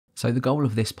So the goal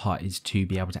of this part is to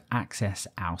be able to access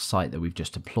our site that we've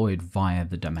just deployed via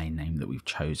the domain name that we've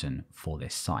chosen for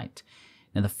this site.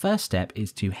 Now the first step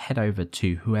is to head over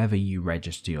to whoever you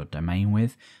register your domain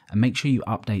with and make sure you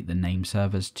update the name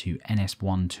servers to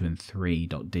ns1, 2 and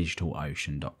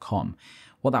 3.digitalocean.com.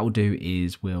 What that will do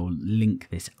is we'll link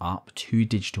this up to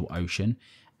DigitalOcean,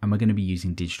 and we're going to be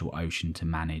using DigitalOcean to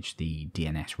manage the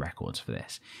DNS records for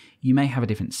this. You may have a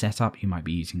different setup, you might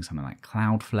be using something like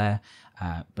Cloudflare,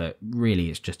 but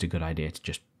really it's just a good idea to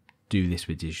just do this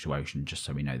with DigitalOcean just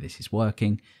so we know this is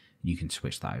working. You can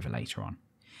switch that over later on.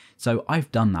 So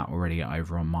I've done that already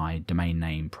over on my domain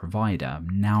name provider.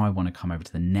 Now I want to come over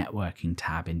to the networking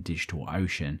tab in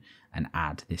DigitalOcean and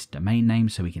add this domain name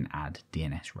so we can add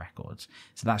DNS records.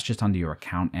 So that's just under your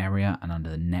account area and under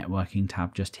the networking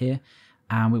tab just here.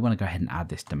 And we want to go ahead and add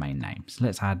this domain name. So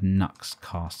let's add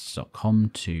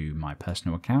nuxcasts.com to my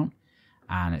personal account,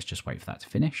 and let's just wait for that to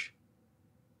finish.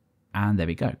 And there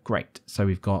we go, great. So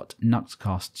we've got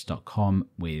nuxcasts.com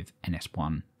with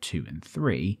ns1, 2 and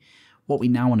 3. What we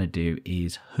now want to do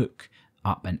is hook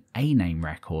up an A-name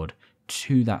record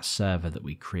to that server that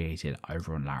we created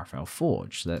over on Laravel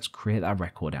Forge. So let's create that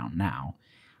record out now.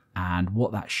 And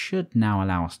what that should now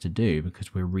allow us to do,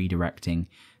 because we're redirecting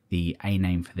the A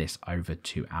name for this over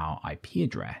to our IP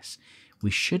address,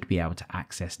 we should be able to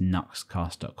access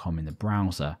nuxcast.com in the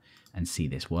browser and see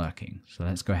this working. So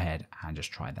let's go ahead and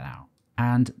just try that out.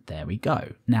 And there we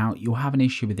go. Now you'll have an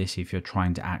issue with this if you're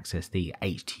trying to access the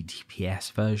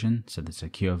HTTPS version, so the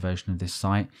secure version of this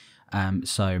site.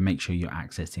 So make sure you're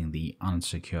accessing the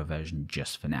unsecure version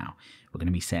just for now. We're going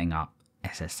to be setting up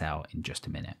SSL in just a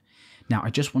minute. Now, I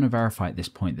just want to verify at this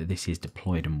point that this is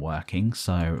deployed and working.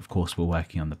 So of course we're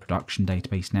working on the production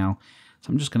database now. So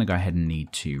I'm just going to go ahead and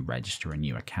need to register a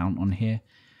new account on here.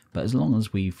 But as long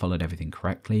as we followed everything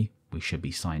correctly, we should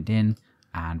be signed in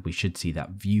and we should see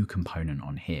that view component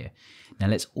on here. Now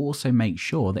let's also make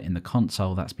sure that in the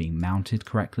console that's being mounted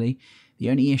correctly. The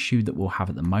only issue that we'll have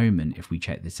at the moment if we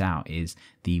check this out is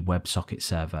the WebSocket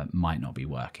server might not be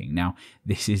working. Now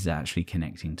this is actually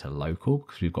connecting to local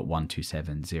because we've got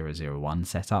 127.0.0.1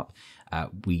 set up.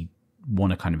 We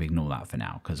want to kind of ignore that for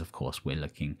now because of course we're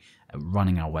looking at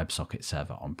running our WebSocket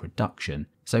server on production.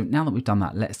 So now that we've done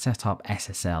that, let's set up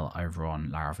SSL over on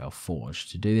Laravel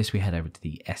Forge. To do this, we head over to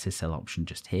the SSL option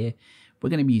just here. We're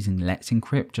going to be using Let's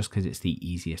Encrypt just because it's the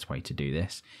easiest way to do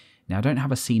this. Now I don't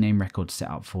have a CNAME record set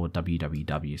up for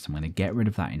www, so I'm going to get rid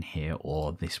of that in here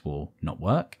or this will not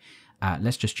work.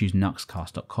 Let's just choose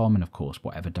nuxcast.com and of course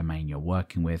whatever domain you're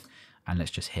working with, and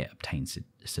let's just hit obtain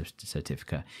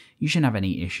certificate. You shouldn't have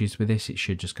any issues with this. It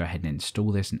should just go ahead and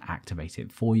install this and activate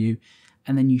it for you.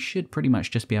 And then you should pretty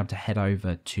much just be able to head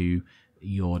over to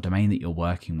your domain that you're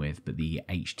working with, but the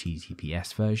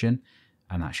HTTPS version,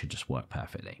 and that should just work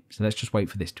perfectly. So let's just wait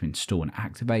for this to install and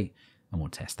activate, and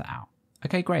we'll test that out.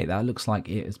 Okay, great. That looks like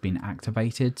it has been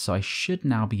activated. So I should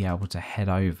now be able to head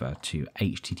over to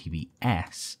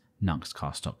https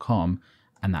nuxcast.com,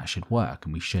 and that should work,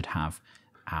 and we should have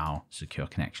our secure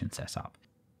connection set up.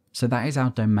 So that is our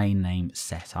domain name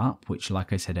set up, which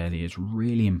like I said earlier is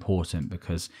really important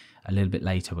because a little bit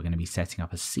later we're going to be setting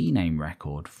up a CNAME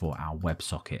record for our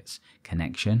WebSockets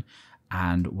connection,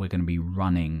 and we're going to be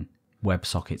running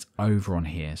WebSockets over on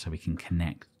here so we can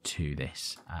connect to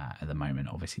this. At the moment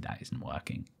obviously that isn't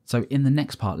working. So in the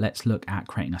next part let's look at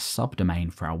creating a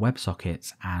subdomain for our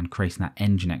WebSockets and creating that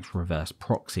Nginx reverse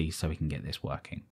proxy so we can get this working.